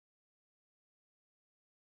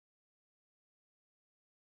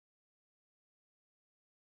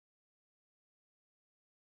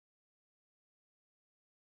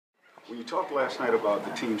When you talked last night about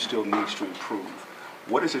the team still needs to improve,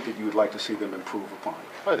 what is it that you would like to see them improve upon?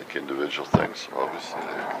 I think individual things, obviously.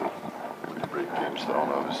 When you break games down,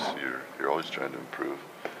 obviously you're always trying to improve.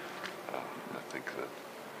 I think that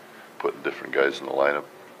putting different guys in the lineup,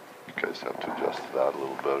 you guys have to adjust to that a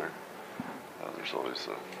little better. There's always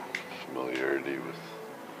a familiarity with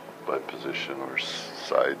by position or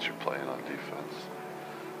sides you're playing on defense.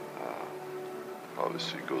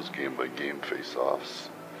 Obviously it goes game by game, face-offs,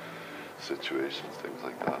 situations, things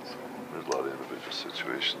like that. So there's a lot of individual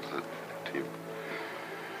situations that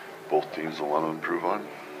both teams will want to improve on.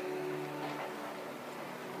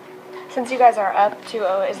 Since you guys are up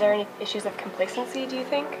 2-0, is there any issues of complacency, do you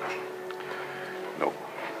think? No.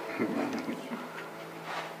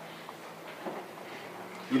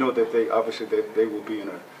 You know that they will be in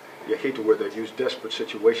a, you hate the word they use, desperate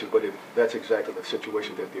situation, but that's exactly the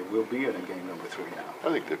situation that they will be in game number 3 now.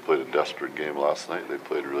 I think they played a desperate game last night. They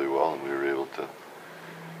played really well, and we were able to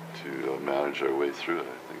manage our way through it.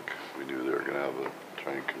 I think we knew they were going to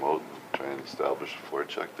try and come out and try and establish a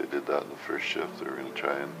forecheck. They did that in the first shift. They were going to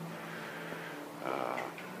try and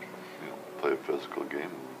play a physical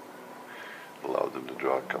game. Allowed them to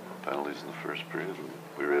draw a couple of penalties in the first period, and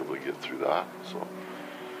we were able to get through that. So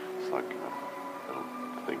it's not going to. I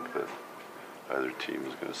don't think that either team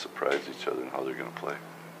is going to surprise each other in how they're going to play.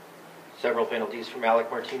 Several penalties from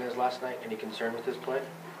Alec Martinez last night. Any concern with his play?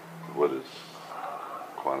 What is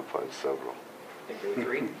quantified several? I think there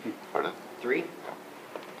were 3. Pardon? 3? Yeah.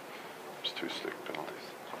 There's 2 stick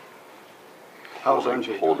penalties. How's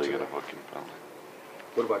Andre holding and a hooking penalty?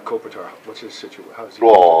 What about Kopitar? What's his situation? How's he?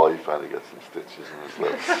 Oh, he finally got some stitches in his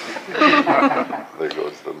lips. There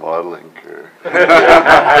goes the modeling career.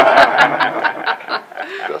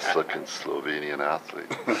 Best looking Slovenian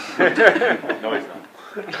athlete. No, he's not.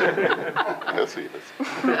 Yes, he is.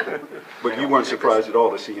 But you weren't surprised at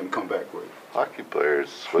all to see him come back with. Hockey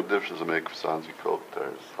players, what difference does it make for Sanzi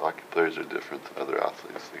Kopitar? Hockey players are different than other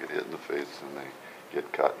athletes. They get hit in the face and they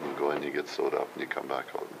get cut and go in, you get sewed up and you come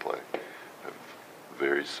back out and play. I've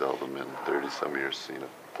very seldom in 30-some years seen a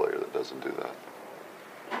player that doesn't do that.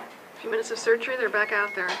 A few minutes of surgery, they're back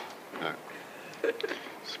out there. Yeah.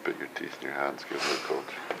 Spit your teeth in your hands, give them a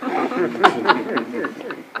coach.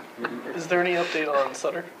 Is there any update on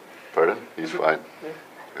Sutter? Pardon? He's fine. Yeah.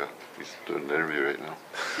 Yeah, he's doing an interview right now.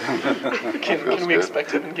 Can we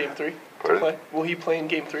expect him in Game 3 to play? Will he play in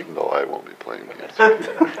Game 3? No, I won't be playing Game 3.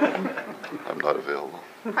 I'm not available.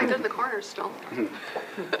 Probably good in the corners still.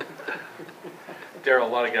 Darryl, a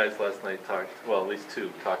lot of guys last night at least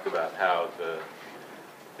 2, talked about how the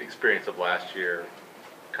experience of last year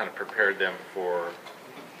kind of prepared them for,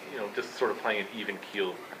 just sort of playing an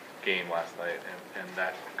even-keeled game last night, and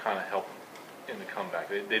that kind of helped in the comeback.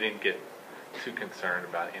 They didn't get too concerned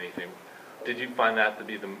about anything. Did you find that to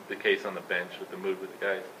be the case on the bench with the mood with the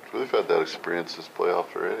guys? We've had that experience this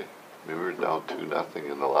playoff already. I mean, we were down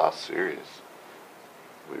 2-0 in the last series.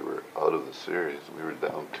 We were out of the series. We were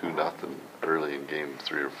down 2-0 early in game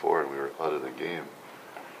 3 or 4, and we were out of the game.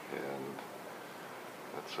 And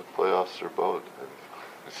that's what playoffs are about.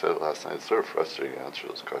 I said it last night. It's sort of frustrating to answer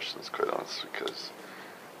those questions, quite honestly, because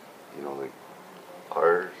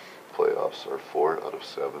our playoffs are 4 out of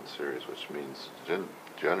 7 series, which means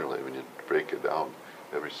generally when you break it down,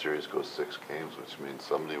 every series goes 6 games, which means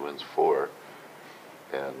somebody wins 4,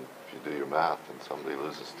 and if you do your math, then somebody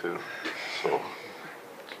loses 2. So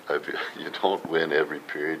you don't win every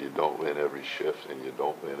period, you don't win every shift, and you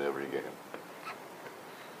don't win every game.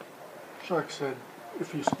 Shark said,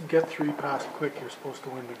 if you get 3 passes quick, you're supposed to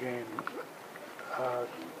win the game.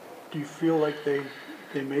 Do you feel like they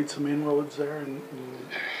made some inroads there?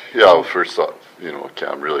 Yeah, well, first off,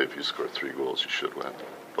 Cam, really, if you score 3 goals, you should win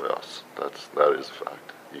playoffs. That is a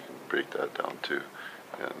fact. You can break that down too.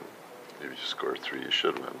 And if you score 3, you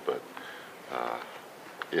should win. But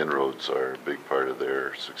inroads are a big part of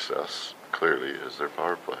their success, clearly, is their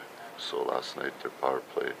power play. So last night, their power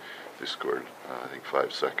play, they scored, I think,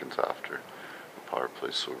 5 seconds after the power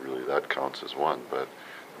play. So really, that counts as 1. But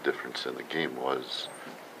the difference in the game was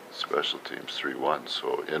special teams 3-1.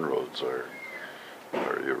 So inroads are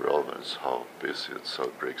irrelevant. It's how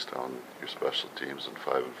it breaks down your special teams in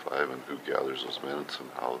 5-5 and who gathers those minutes and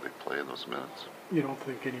how they play in those minutes. You don't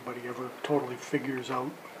think anybody ever totally figures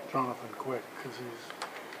out Jonathan Quick because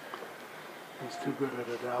he's too good at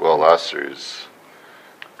adapting? Well, last series,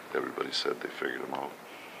 everybody said they figured him out.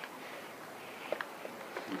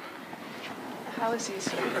 How is he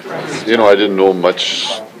progressed? I didn't know much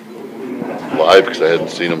live because I hadn't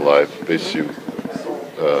seen him live. Basically,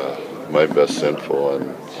 my best info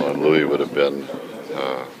on Louis would have been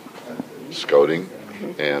scouting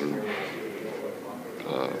and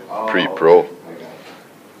pre-pro,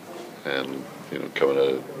 and coming out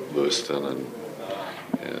of Lewiston and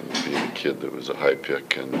being a kid that was a high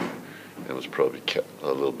pick and was probably a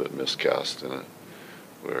little bit miscast in it,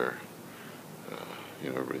 where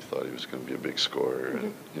everybody thought he was going to be a big scorer,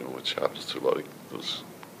 and which happens to a lot of those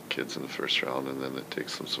kids in the first round, and then it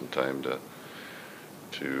takes them some time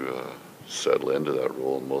to settle into that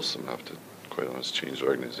role, and most of them have to, quite honest, change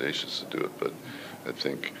organizations to do it. But I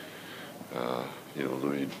think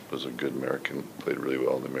Louis was a good American, played really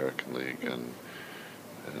well in the American League, and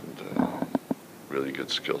really good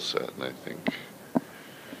skill set. And I think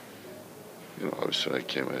obviously when I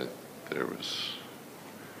came in,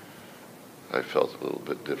 I felt a little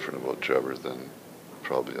bit different about Trevor than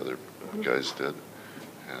probably other guys did,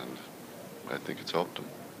 and I think it's helped him.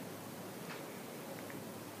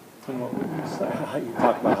 You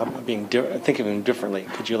talk about how being think of him differently.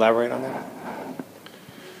 Could you elaborate on that?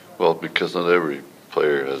 Well, because not every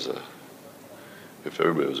player has if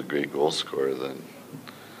everybody was a great goal scorer, then,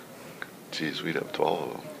 geez, we'd have 12 of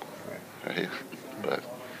them, right? But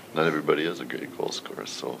not everybody is a great goal scorer,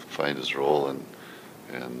 so find his role and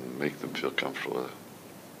make them feel comfortable with it.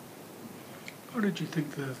 How did you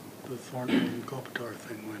think the Thornton and Kopitar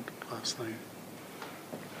thing went last night?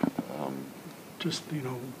 Just,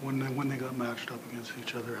 when they got matched up against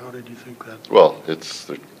each other, how did you think that? Well,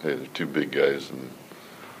 they're two big guys, and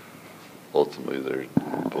ultimately they're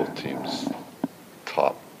both teams'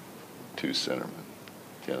 top two centermen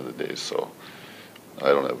at the end of the day, so I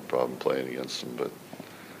don't have a problem playing against them, but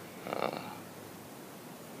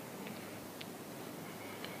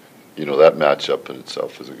that matchup in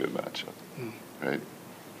itself is a good matchup, right?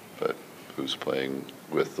 But who's playing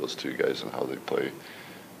with those two guys and how they play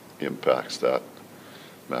impacts that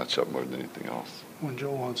matchup more than anything else. When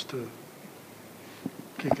Joe wants to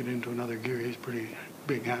kick it into another gear, he's a pretty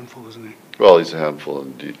big handful, isn't he? Well, he's a handful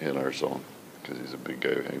in our zone because he's a big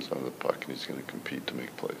guy who hangs on the puck and he's going to compete to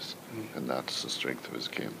make plays, and that's the strength of his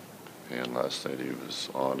game. And last night he was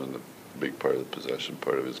on, and the big part of the possession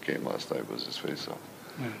part of his game last night was his face-off.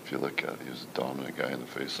 Yeah. If you look at it, he was a dominant guy in the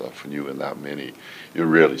face-off. When you win that many, you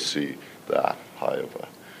rarely see that high of a.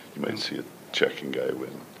 You might see a checking guy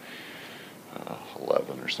win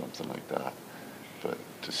 11 or something like that, but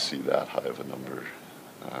to see that high of a number,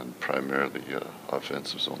 and primarily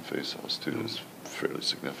offensive zone face-offs too, is fairly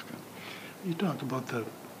significant. You talked about the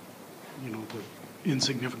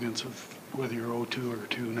insignificance of whether you're 0-2 or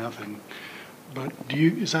 2-0. But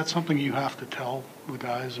is that something you have to tell the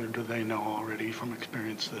guys, or do they know already from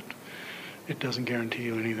experience that it doesn't guarantee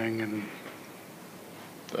you anything? And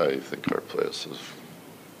I think our players have,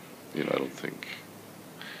 I don't think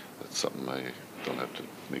that's something I don't have to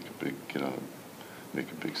make a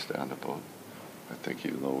big stand about. I think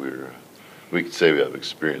even though we could say we have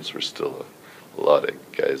experience, we're still a lot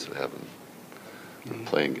of guys that haven't,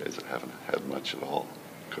 playing guys that haven't had much at all.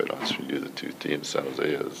 Quite honest with you, the two teams, San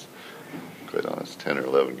Jose has, quite honest, 10 or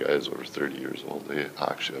 11 guys over 30 years old. They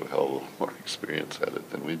actually have a hell of a lot more experience at it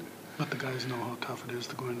than we do. But the guys know how tough it is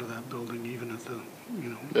to go into that building, even at the,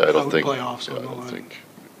 I don't think, playoffs. I don't think,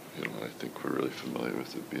 I think we're really familiar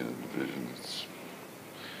with it being a division. It's,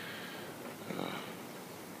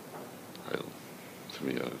 to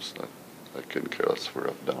me, I couldn't care less if we're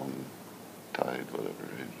up, down, tied, whatever.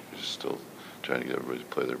 We're just still trying to get everybody to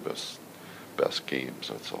play their best games,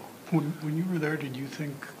 that's all. When you were there, did you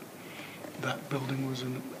think that building was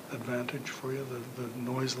an advantage for you? The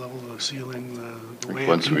noise level, the ceiling, the way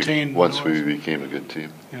it contained once noise? we became a good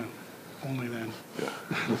team. Yeah, only then. Yeah.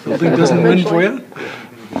 The building doesn't win for you?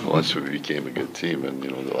 Yeah. Once we became a good team, and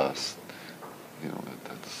the last,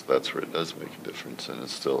 that's where it does make a difference. And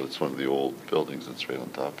it's one of the old buildings that's right on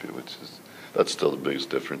top of you, that's still the biggest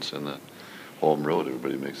difference in the home road.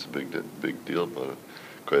 Everybody makes a big deal about it.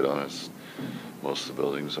 Quite honest, most of the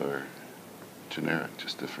buildings are generic,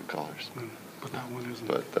 just different colors. But that one isn't.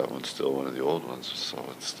 But that one's still one of the old ones, so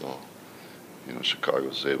it's still,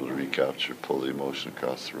 Chicago's able to recapture, pull the emotion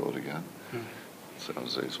across the road again. San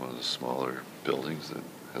Jose is one of the smaller buildings that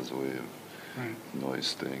has a way of noise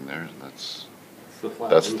staying there, and that's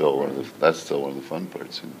still one of the fun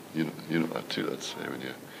parts. And you know that too. That's when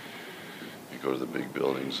you go to the big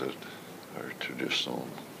buildings that are traditional,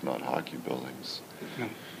 not hockey buildings.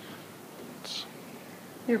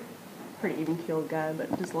 You're a pretty even-keeled guy,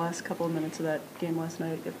 but just the last couple of minutes of that game last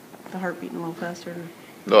night, get the heart beating a little faster?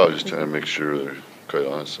 No, I was just trying to make sure they're, quite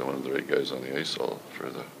honest, I wanted the right guys on the ice all for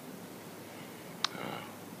the,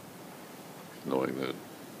 knowing that it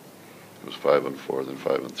was 5-4, then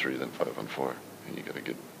 5-3, then 5-4. And you got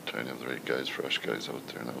to trying to have the right guys, fresh guys out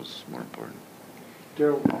there, and that was more important.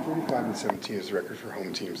 Darryl, 35-17 is the record for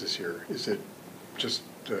home teams this year. Is it just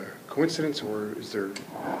coincidence, or is there?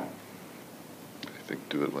 I think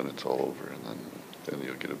do it when it's all over, and then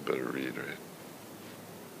you'll get a better read, right?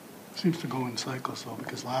 Seems to go in cycles though,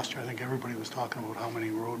 because last year I think everybody was talking about how many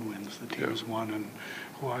road wins the teams won and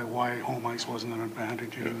why home ice wasn't an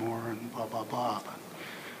advantage anymore and blah blah blah. But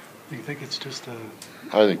do you think it's just a?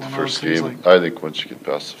 I think the first game. Like, I think once you get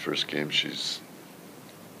past the first game, she's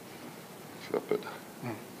flip it.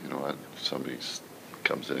 You know, if somebody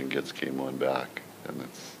comes in and gets game one back, and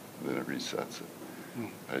then it resets it.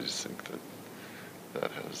 I just think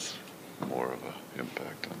that has more of an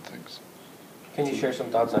impact on things. Can you share some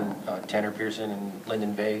thoughts on Tanner Pearson and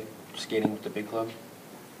Lyndon Bay skating with the big club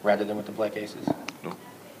rather than with the Black Aces? No.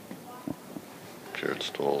 Jared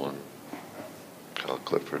Stoll and Kyle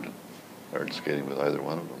Clifford aren't skating with either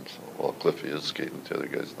one of them. So, well, Cliffy is skating with the other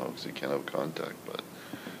guys now because he can't have contact. But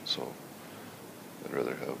so I'd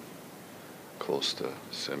rather have close to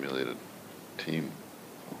simulated team.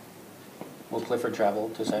 Will Clifford travel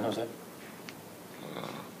to San Jose?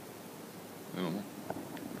 I don't know.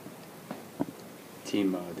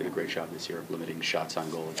 Team did a great job this year of limiting shots on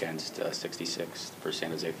goal against 66 for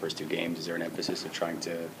San Jose first two games. Is there an emphasis of trying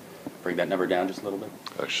to bring that number down just a little bit?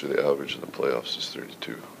 Actually, the average in the playoffs is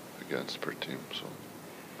 32 against per team, so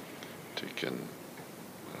taking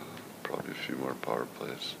probably a few more power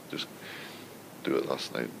plays. Just do it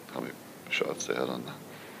last night. How many shots they had on that?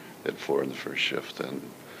 They had 4 in the first shift and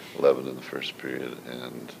 11 in the first period,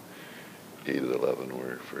 and 8 of the 11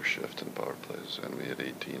 were first shift and power plays, and we had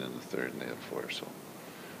 18 in the third, and they had 4. So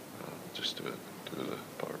just do the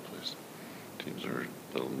power plays. Teams are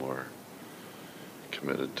a little more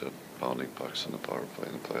committed to pounding pucks in the power play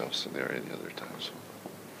in the playoffs than they are any other time. So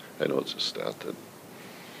I know it's a stat that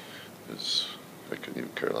is I couldn't even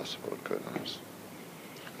care less about, quite honest.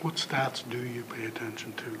 What stats do you pay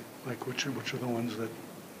attention to? Like which are the ones that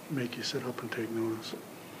make you sit up and take notice?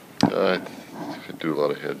 I do a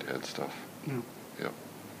lot of head-to-head stuff. Yeah. Yep.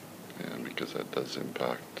 And because that does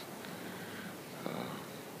impact,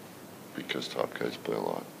 because top guys play a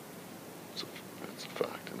lot. It's a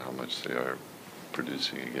fact, and how much they are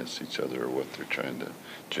producing against each other, or what they're trying to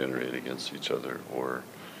generate against each other, or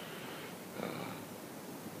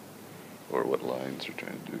what lines they're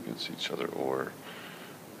trying to do against each other, or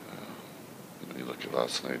you look at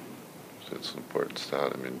last night. It's an important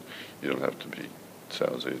stat. I mean, you don't have to be. San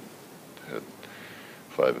Jose had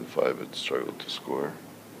 5 and 5 had struggled to score,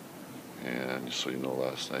 and so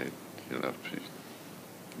last night you don't have to be.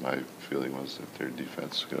 My feeling was that their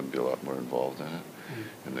defense was going to be a lot more involved in it,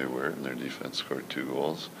 and they were, and their defense scored 2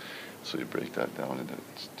 goals. So you break that down into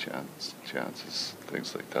chances,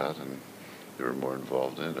 things like that, and they were more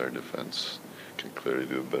involved in it. Our defense can clearly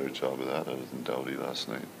do a better job of that, other than Doughty last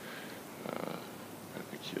night. I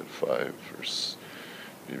think he had 5 or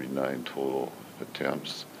maybe 9 total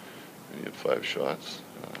attempts, and he had 5 shots.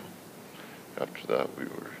 After that, we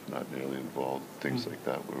were not nearly involved. Things like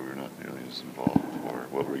that, where we were not nearly as involved, or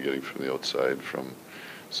what we're getting from the outside from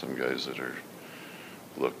some guys that are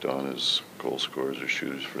looked on as goal scorers or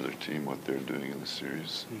shooters for their team, what they're doing in the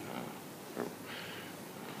series, or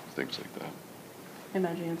things like that. I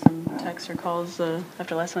imagine you had some texts or calls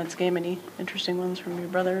after last night's game. Any interesting ones from your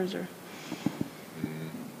brothers or?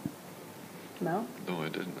 No? No, I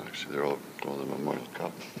didn't actually. They're all going to the Memorial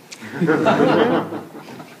Cup.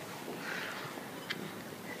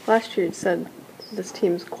 Last year you said this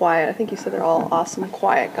team's quiet. I think you said they're all awesome,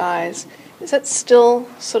 quiet guys. Is that still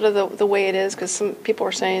sort of the way it is? Because some people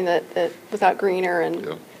were saying that without Greener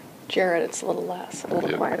and Jared, it's a little less, a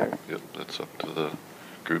little quieter. Yep, that's up to the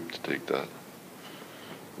group to take that.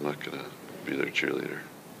 I'm not going to be their cheerleader.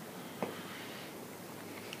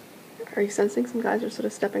 Are you sensing some guys are sort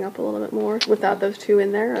of stepping up a little bit more without those two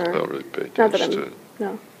in there? Or? I don't really pay attention to it.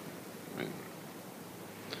 No. I mean,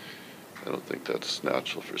 I don't think that's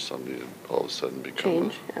natural for somebody to all of a sudden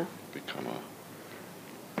become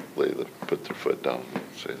put their foot down and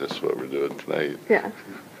say, this is what we're doing tonight. Yeah.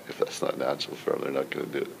 If that's not natural for them, they're not going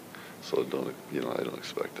to do it. So I don't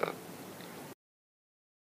expect that.